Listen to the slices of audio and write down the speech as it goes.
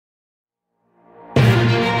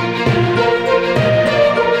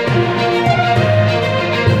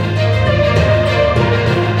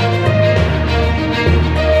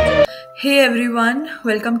everyone,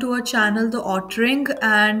 welcome to our channel, the Autring,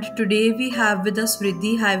 and today we have with us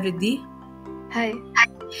Vridhi. Hi Vridhi. Hi.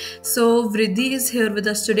 So Vridhi is here with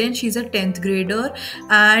us today and she's a 10th grader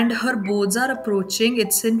and her boards are approaching.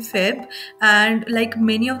 It's in Feb, and like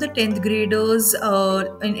many of the 10th graders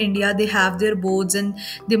in India, they have their boards and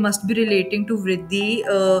they must be relating to Vridhi.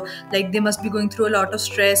 Like they must be going through a lot of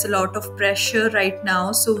stress, a lot of pressure right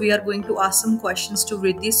now. So we are going to ask some questions to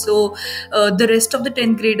Vridhi. So the rest of the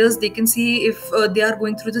 10th graders, they can see if they are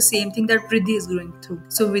going through the same thing that Vridhi is going through.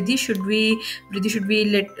 So Vridhi, should we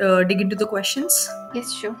dig into the questions?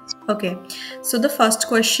 Yes, sure. Okay, so the first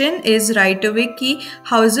question is right away कि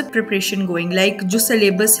how is the preparation going? Like जो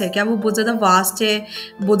syllabus है क्या वो बहुत ज़्यादा vast है,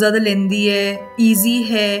 बहुत ज़्यादा lengthy है, easy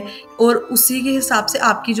है, और उसी के हिसाब से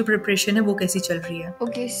आपकी जो preparation है वो कैसी चल रही है?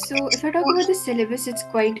 Okay, so if I talk about the syllabus, it's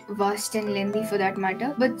quite vast and lengthy for that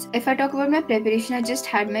matter. But if I talk about my preparation, I just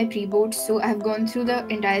had my pre-board, so I've gone through the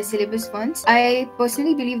entire syllabus once. I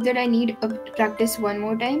personally believe that I need to practice one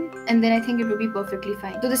more time, and then I think it will be perfectly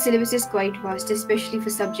fine. So the syllabus is quite vast, especially for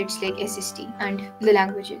subjects like SST and the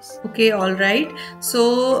languages. Okay, all right.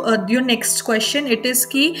 So your next question it is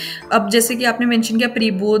कि अब जैसे कि आपने mention किया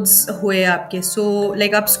pre boards हुए आपके, so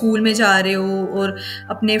like आप school में जा रहे हो और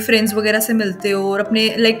अपने फ्रेंड्स वगैरह से मिलते हो और अपने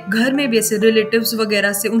like घर में भी ऐसे रिलेटिव्स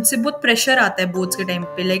वगैरह से उनसे बहुत प्रेशर आता है बोर्ड्स के टाइम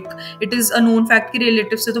पे. Like it is a known fact कि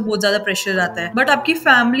रिलेटिव से तो बहुत ज्यादा प्रेशर आता है, बट आपकी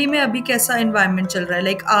फैमिली में अभी कैसा एनवायरनमेंट चल रहा है?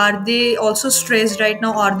 Like are they also stressed right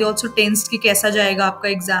now? Are they also tensed कि कैसा जाएगा आपका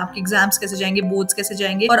एग्जाम्स कैसे जाएंगे, बोर्ड्स कैसे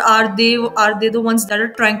जाएंगे, और are they the ones that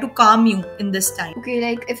are trying to calm you in this time? Okay,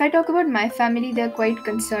 like if I talk about my family, they're quite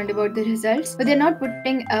concerned about the results, but they're not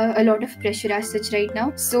putting a lot of pressure as such right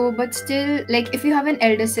now. So, but still, like if you have an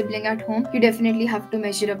elder sibling at home, you definitely have to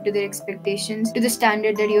measure up to their expectations, to the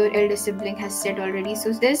standard that your elder sibling has set already.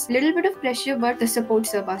 So there's a little bit of pressure, but the support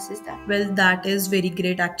surpasses that. Well, that is very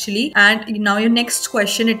great actually. And now your next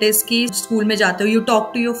question it is कि school में जाते हो, you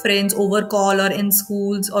talk to your friends over call or in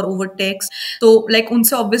schools or over text, तो like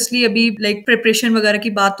उनसे obviously अभी like preparation वगैरह की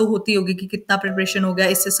बात तो होती होगी कि कितना प्रिपरेशन हो गया,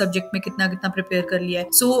 इससे सब्जेक्ट में कितना कितना प्रिपेयर कर लिया है.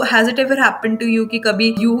 So has it ever happened to you कि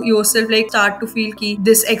कभी you yourself like start to feel कि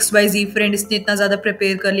दिस XYZ फ्रेंड इसने इतना ज्यादा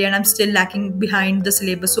प्रिपेयर कर लिया and I am still lacking behind the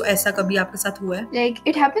syllabus? सो ऐसा कभी आपके साथ हुआ है? Like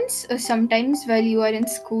it happens sometimes while you are in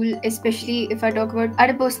school, especially if I talk about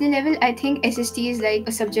at a personal level. I think SST is like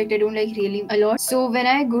a subject I don't like really a lot. So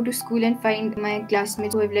when I go to school and find my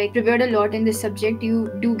classmates who have like prepared a lot in this subject, you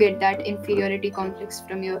do get that inferiority complex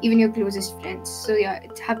from even your closest friends. So yeah,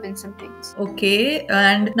 it happens sometimes. Okay,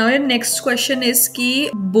 and now your next question is कि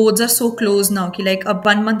boards are so close now कि like अब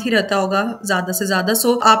 1 month ही रहता होगा ज्यादा से ज्यादा.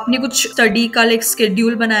 So आपने कुछ study का like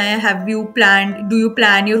schedule बनाया है? Have you planned? Do you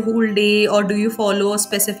plan your whole day or do you follow a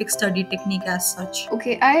specific study technique as such?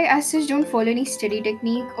 Okay, I as such don't follow any study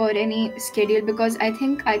technique or any schedule because I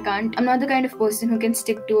think I can't. I'm not the kind of person who can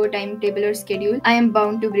stick to a timetable or schedule. I am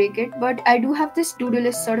bound to break it. But I do have this to-do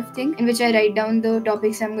list sort of thing in which I write down the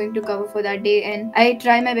topics I'm going to cover for that day, and I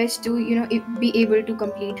try my best to be able to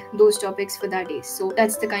complete those topics for that day. So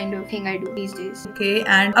that's the kind of thing I do these days. Okay,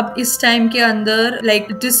 and अब इस time के अंदर like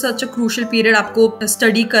it is such a crucial period आपको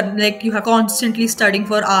study कर, like you have constantly studying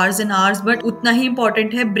for hours and hours, but उतना ही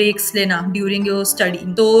important है breaks लेना during your study.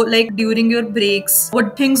 So like during your breaks,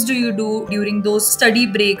 what things do you do during those study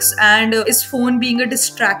breaks, and is phone being a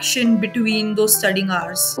distraction between those studying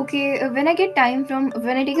hours? Okay, when I take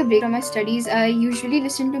a break from my studies, I usually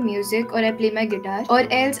listen to music or I play my guitar, or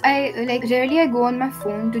else I rarely I go on my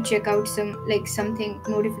phone to check out something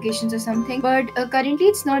notifications or something. But currently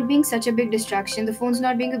it's not being such a big distraction. The phone's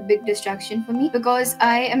not being a big distraction for me because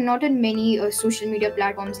I am not on many social media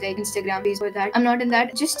platforms like Instagram, Facebook, that. I'm not in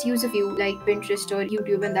that. Just use a few like Pinterest or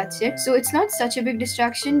YouTube, and that's it. So it's not such a big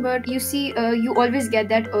distraction, but you see, you always get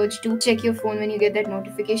that urge to check your phone when you get that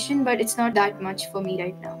notification, but it's not that much for me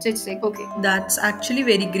right now. So it's like, okay. That's actually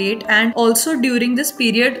very great. And also during this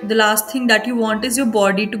period, the last thing that you want is your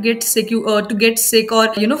body to get sick, or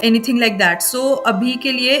anything like that. So abhi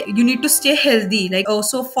ke liye you need to stay healthy. Like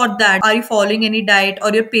also for that, are you following any diet,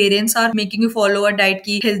 or your parents are making you follow a diet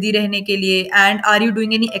ki healthy rehne ke liye, and are you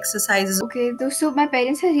doing any exercises? Okay, so my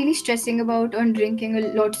parents are really stressing about on drinking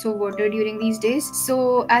lots of water during these days.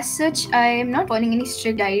 So as such, I am not following any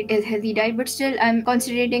strict diet, a healthy diet, but still I'm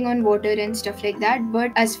concentrating on water and stuff like that.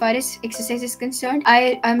 But as far as exercise is concerned,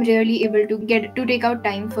 I am rarely able to take make out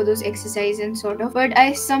time for those exercise and sort of. But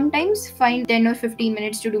I sometimes find 10 or 15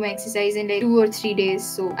 minutes to do my exercise in like 2 or 3 days.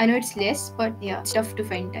 So I know it's less, but yeah, it's tough to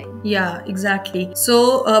find time. Yeah, exactly. So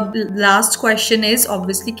last question is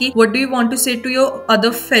obviously ki what do you want to say to your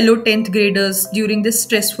other fellow 10th graders during this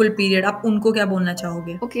stressful period? आप उनको क्या बोलना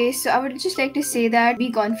चाहोगे? Okay, so I would just like to say that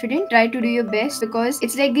be confident, try to do your best, because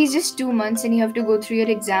it's like these just 2 months and you have to go through your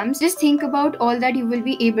exams. Just think about all that you will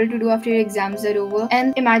be able to do after your exams are over,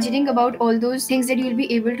 and imagining about all those things that you'll be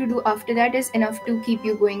able to do after that is enough to keep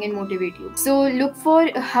you going and motivate you. So look for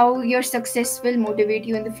how your success will motivate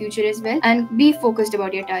you in the future as well, and be focused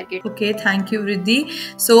about your target. Okay, thank you Vridhi.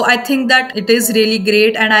 So I think that it is really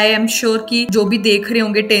great, and I am sure कि जो भी देख रहे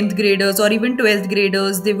होंगे 10th graders or even 12th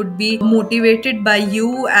graders, they would be motivated by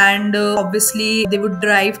you, and obviously they would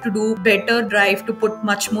drive to do better, drive to put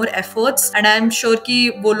much more efforts, and I am sure कि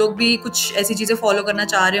वो लोग भी कुछ ऐसी चीजें follow करना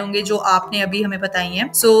चाह रहे होंगे जो आपने अभी हमें बताई हैं.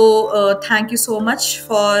 So thank you so much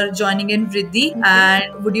for joining in Vridhi,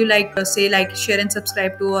 and would you like to say like, share and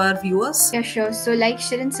subscribe to our viewers? Yeah, sure. So like,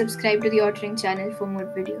 share and subscribe to the Autring channel for more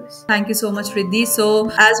videos. Thank you so much, Vridhi. So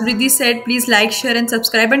as Vridhi said, please like, share and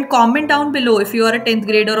subscribe, and comment down below if you are a 10th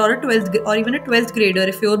grader or a 12th or even a 12th grader.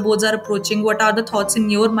 If your boards are approaching, what are the thoughts in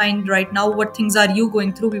your mind right now? What things are you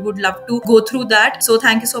going through? We would love to go through that. So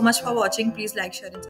thank you so much for watching. Please like, share and subscribe.